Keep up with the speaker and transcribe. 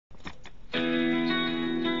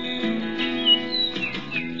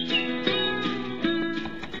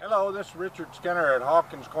This is Richard Skinner at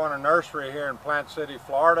Hawkins Corner Nursery here in Plant City,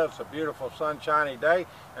 Florida. It's a beautiful sunshiny day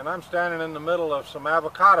and I'm standing in the middle of some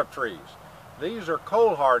avocado trees. These are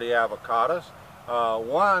cold hardy avocados.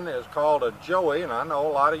 One is called a Joey, and I know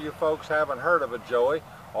a lot of you folks haven't heard of a Joey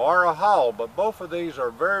or a Hall, but both of these are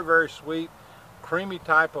very sweet, creamy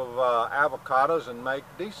type of avocados and make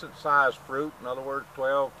decent sized fruit. In other words,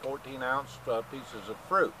 12, 14 ounce pieces of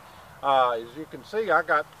fruit. As you can see, I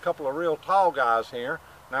got a couple of real tall guys here.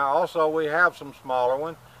 Now also we have some smaller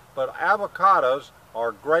ones, but avocados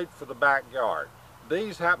are great for the backyard.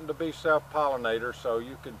 These happen to be self-pollinators, so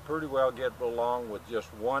you can pretty well get along with just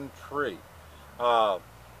one tree.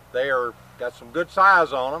 They are got some good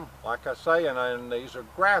size on them, like I say, and these are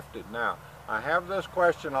grafted. Now, I have this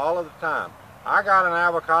question all of the time. I got an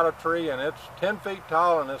avocado tree and it's 10 feet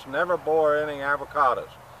tall and it's never bore any avocados.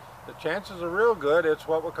 The chances are real good it's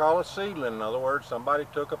what we call a seedling. In other words, somebody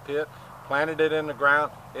took a pit, planted it in the ground,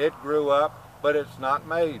 it grew up, but it's not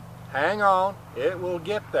made. Hang on, it will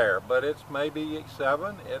get there, but it's maybe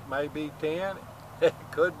 7, it may be 10, it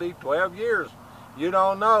could be 12 years. You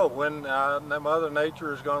don't know when Mother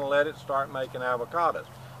Nature is going to let it start making avocados.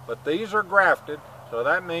 But these are grafted, so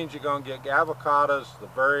that means you're going to get avocados the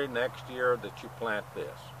very next year that you plant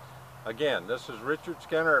this. Again, this is Richard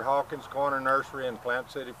Skinner at Hawkins Corner Nursery in Plant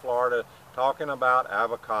City, Florida, talking about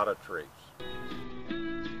avocado trees.